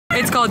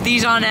It's called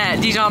DeJarnette,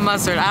 Dijon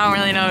mustard. I don't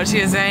really know what she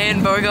is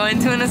saying, but we're going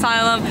to an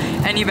asylum,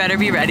 and you better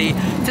be ready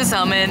to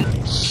summon.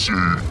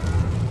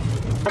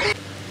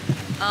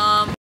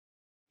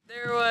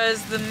 There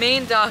was the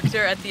main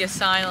doctor at the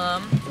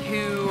asylum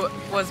who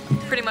was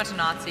pretty much a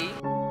Nazi.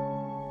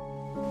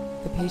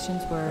 The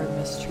patients were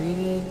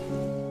mistreated.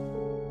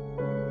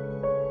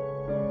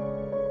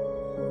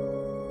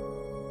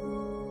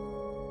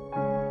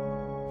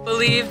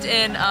 Believed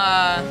in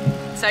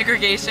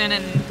segregation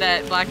and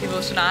that black people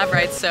should not have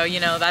rights, so you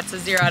know that's a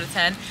 0 out of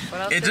 10.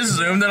 What else? It just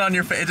zoomed in on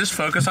your face. It just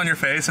focused on your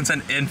face and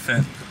said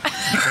infant.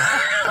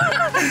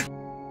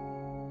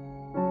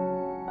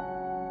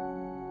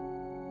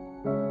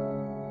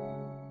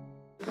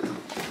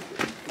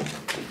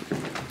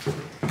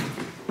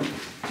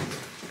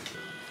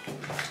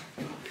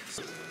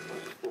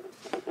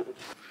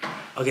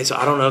 Okay, so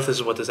I don't know if this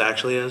is what this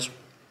actually is,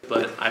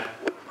 but I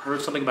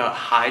heard something about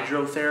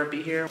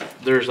hydrotherapy here.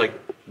 There's like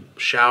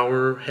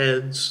shower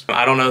heads.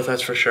 I don't know if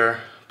that's for sure,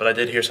 but I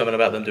did hear something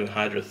about them doing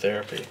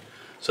hydrotherapy.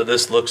 So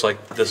this looks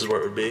like this is where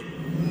it would be.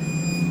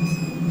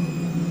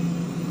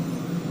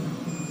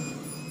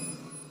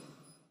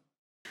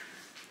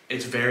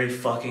 It's very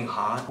fucking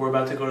hot. We're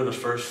about to go to the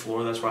first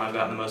floor. That's where I've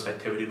gotten the most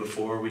activity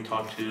before. We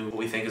talked to what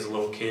we think is a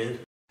little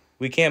kid.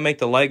 We can't make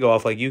the light go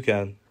off like you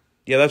can.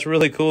 Yeah, that's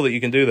really cool that you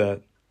can do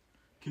that.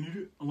 Can you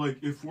do, like,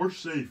 if we're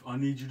safe, I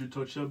need you to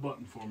touch that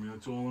button for me.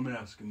 That's all I'm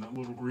asking. That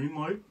little green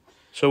light.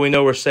 So we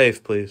know we're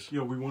safe, please.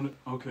 Yeah, we want it.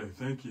 Okay,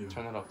 thank you.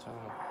 Turn it off, turn it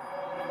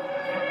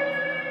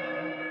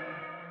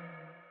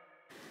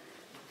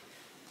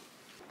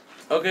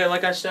off. Okay,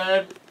 like I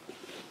said,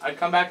 I'd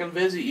come back and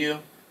visit you.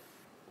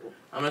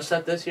 I'm gonna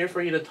set this here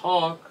for you to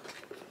talk.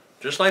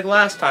 Just like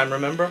last time,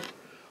 remember?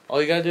 All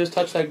you gotta do is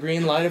touch that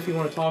green light if you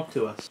want to talk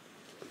to us.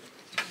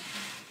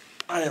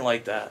 I didn't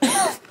like that.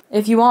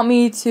 If you want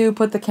me to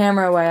put the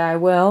camera away, I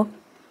will.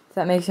 If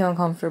that makes you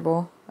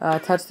uncomfortable.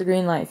 Touch the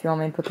green light if you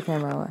want me to put the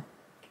camera away.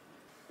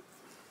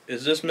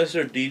 Is this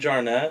Mr.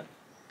 DeJarnette?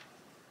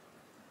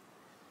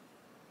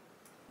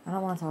 I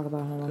don't want to talk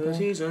about him, Because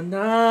okay? he's a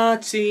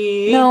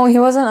Nazi. No, he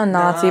wasn't a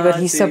Nazi, but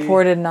he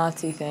supported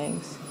Nazi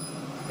things.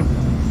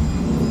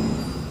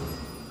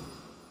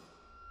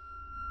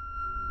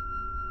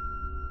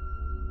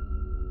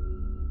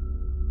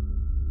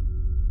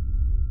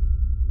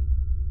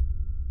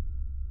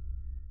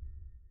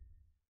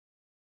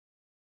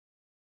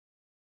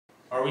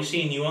 Are we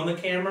seeing you on the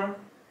camera?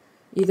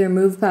 Either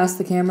move past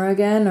the camera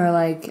again or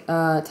like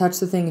touch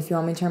the thing if you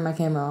want me to turn my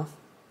camera off.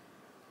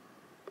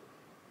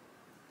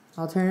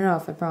 I'll turn it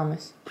off, I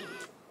promise.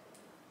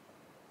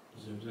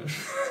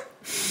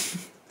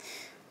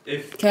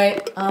 Okay,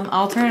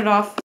 I'll turn it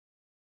off.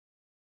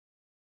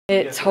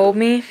 It told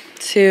me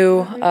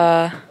to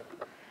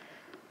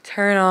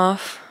turn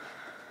off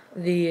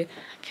the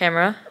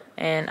camera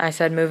and I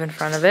said move in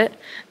front of it.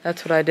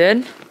 That's what I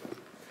did.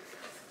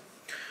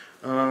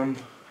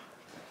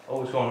 Oh,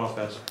 what's going off,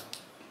 guys?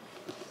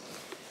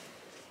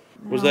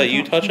 Was that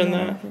you touching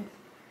that?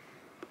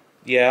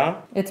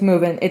 Yeah? It's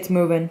moving, it's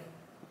moving.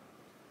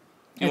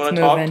 You want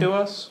to talk to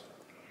us?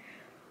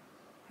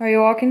 Are you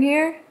walking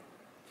here?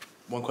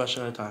 One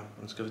question at a time.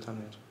 Let's give it time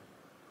to answer.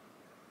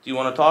 Do you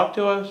want to talk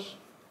to us?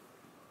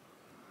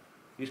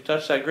 You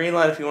touch that green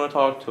light if you want to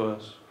talk to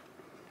us.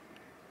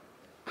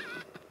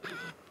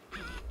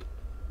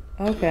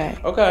 Okay.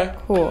 Okay.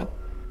 Cool.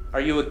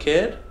 Are you a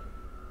kid?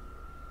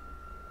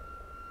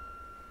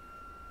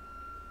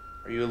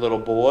 Are you a little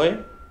boy?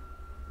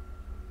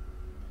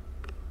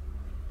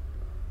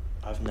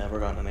 I've never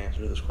gotten an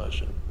answer to this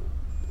question.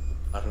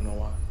 I don't know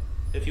why.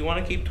 If you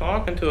want to keep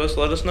talking to us,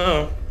 let us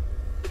know.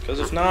 Because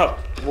if not,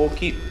 we'll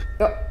keep...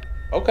 Oh.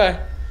 Okay.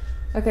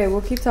 Okay,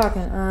 we'll keep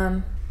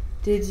talking.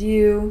 Did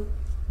you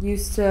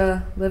used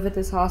to live at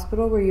this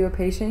hospital? Were you a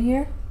patient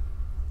here?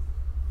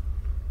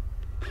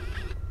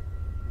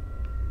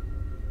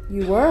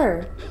 You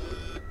were?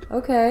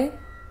 Okay.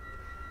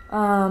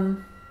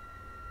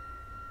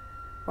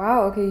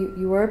 Wow, okay,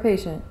 you were a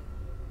patient.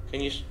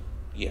 Can you...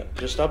 Yeah,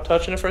 just stop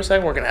touching it for a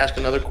second. We're going to ask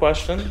another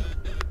question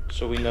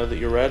so we know that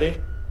you're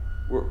ready.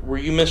 Were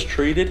you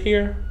mistreated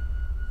here?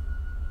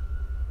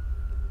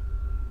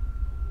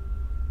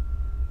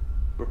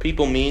 Were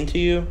people mean to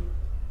you?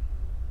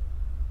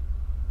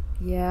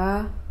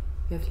 Yeah.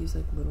 You have to use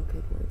like little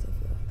kid words, I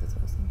feel like. That's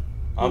what I was thinking.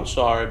 I'm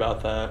sorry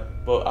about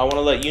that, but I want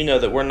to let you know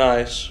that we're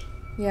nice.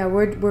 Yeah,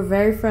 we're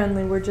very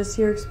friendly. We're just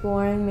here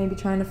exploring, maybe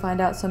trying to find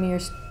out some of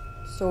your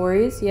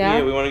stories, yeah?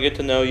 Yeah, we want to get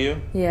to know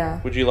you.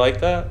 Yeah. Would you like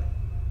that?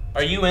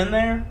 Are you in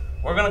there?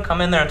 We're going to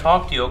come in there and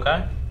talk to you,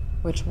 okay?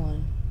 Which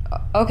one?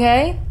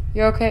 Okay?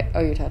 You're okay? Oh,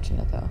 you're touching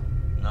it, though.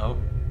 Nope.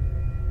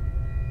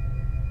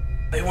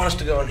 They want us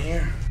to go in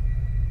here.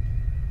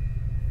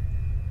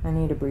 I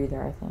need a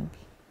breather, I think.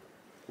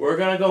 We're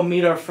going to go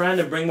meet our friend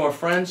and bring more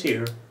friends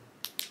here.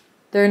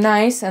 They're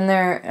nice, and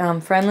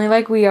they're friendly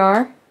like we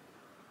are.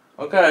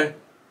 Okay.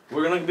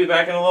 We're going to be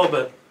back in a little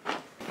bit.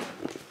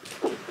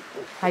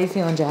 How you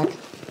feeling, Jack?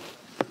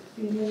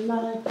 Feeling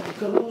like a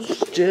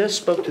ghost just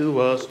spoke to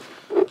us.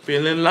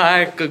 Feeling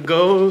like a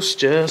ghost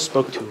just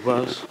spoke to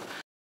us.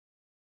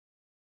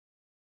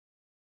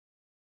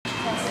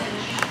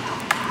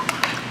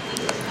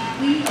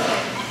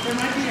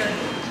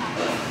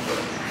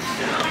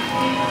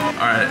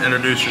 DeJarnette,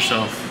 introduce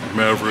yourself.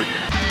 Maverick.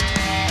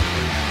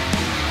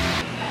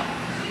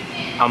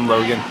 I'm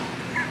Logan.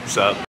 What's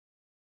up?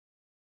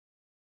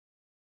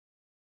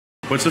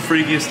 What's the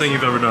freakiest thing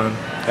you've ever done?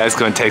 That's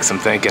gonna take some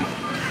thinking.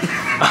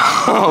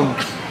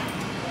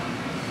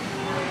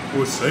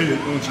 Well, say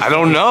it. I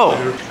don't know.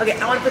 Okay,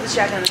 I want to put the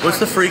shack on the What's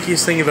the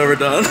freakiest thing you've ever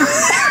done?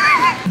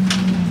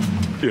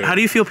 Yeah. How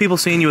do you feel people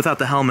seeing you without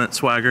the helmet,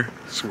 Swagger?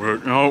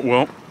 Swag. Oh,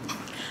 well.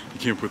 You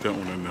can't put that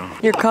one in now.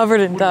 You're covered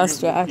in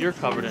dust, Jack. You're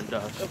covered in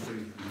dust.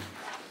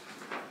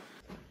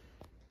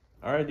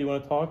 All right, do you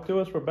want to talk to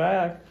us? We're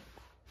back.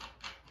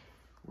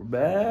 We're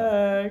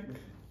back.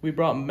 We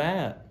brought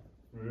Matt.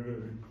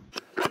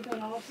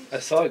 I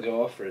saw it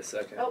go off for a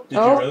second. Did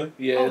you really?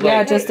 Yeah.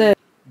 Yeah, just did.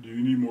 Do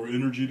you need more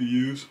energy to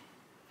use?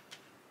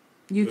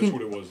 You That's can.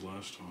 what it was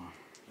last time.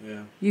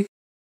 Yeah. You.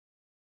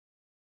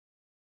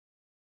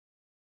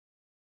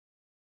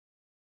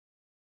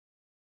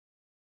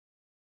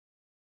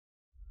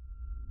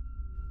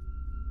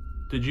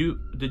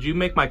 Did you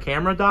make my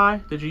camera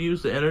die? Did you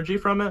use the energy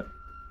from it?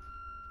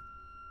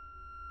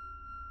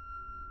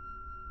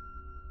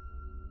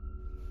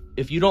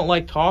 If you don't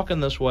like talking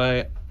this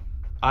way,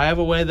 I have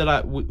a way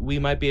that we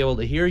might be able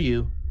to hear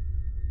you.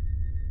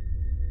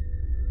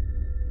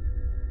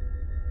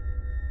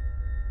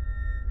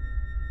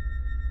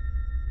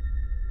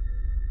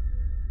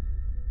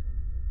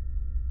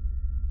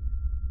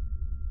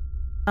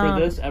 For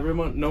this,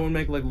 no one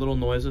make like little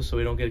noises so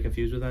we don't get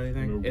confused with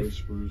anything. No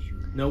whispers.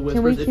 No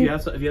whispers. If you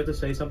have to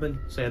say something,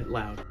 say it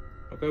loud.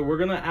 Okay, we're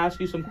gonna ask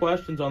you some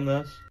questions on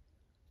this.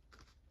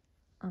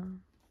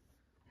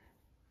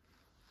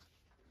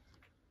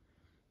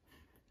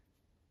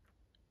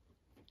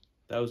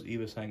 That was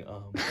Eva saying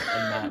and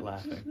Matt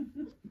laughing.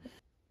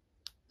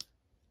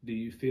 Do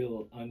you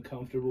feel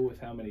uncomfortable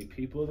with how many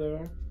people there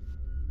are?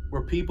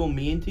 Were people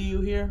mean to you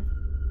here?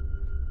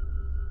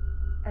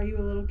 Are you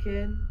a little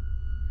kid?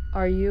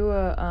 Are you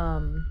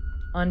a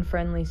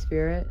unfriendly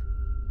spirit?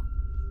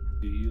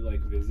 Do you like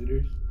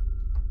visitors?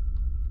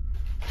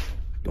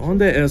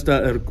 ¿Dónde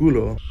está el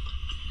culo?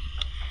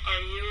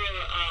 Are you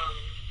a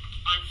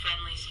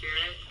unfriendly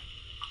spirit?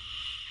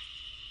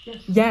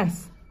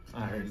 Yes.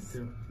 I heard it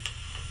too.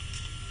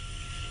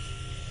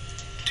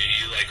 Do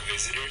you like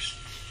visitors?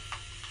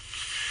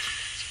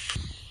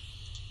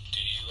 Do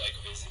you like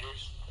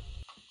visitors?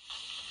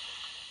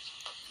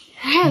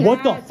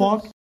 What the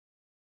fuck?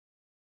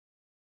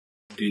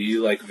 Do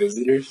you like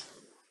visitors?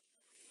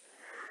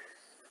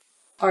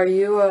 Are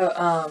you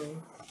a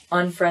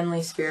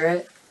unfriendly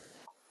spirit?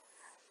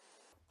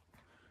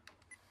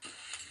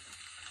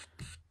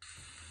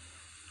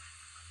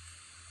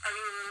 Are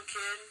you a little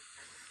kid?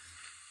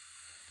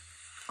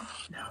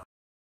 No.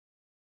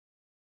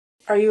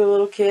 Are you a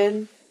little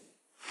kid?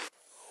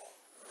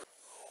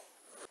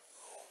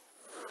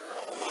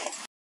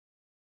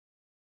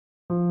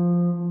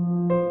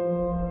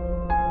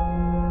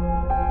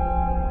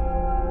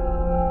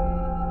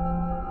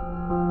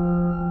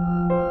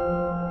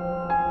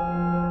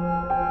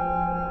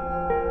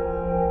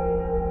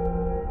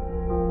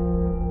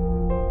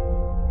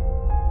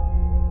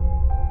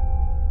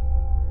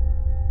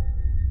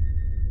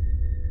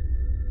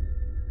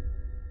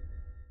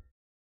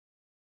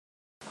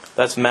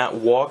 That's Matt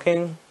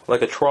walking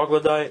like a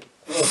troglodyte.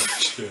 Oh,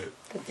 shit.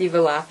 That's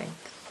Eva laughing.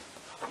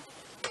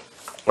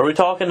 Are we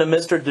talking to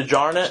Mr.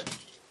 DeJarnette?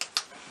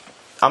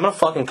 I'm gonna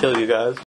fucking kill you guys.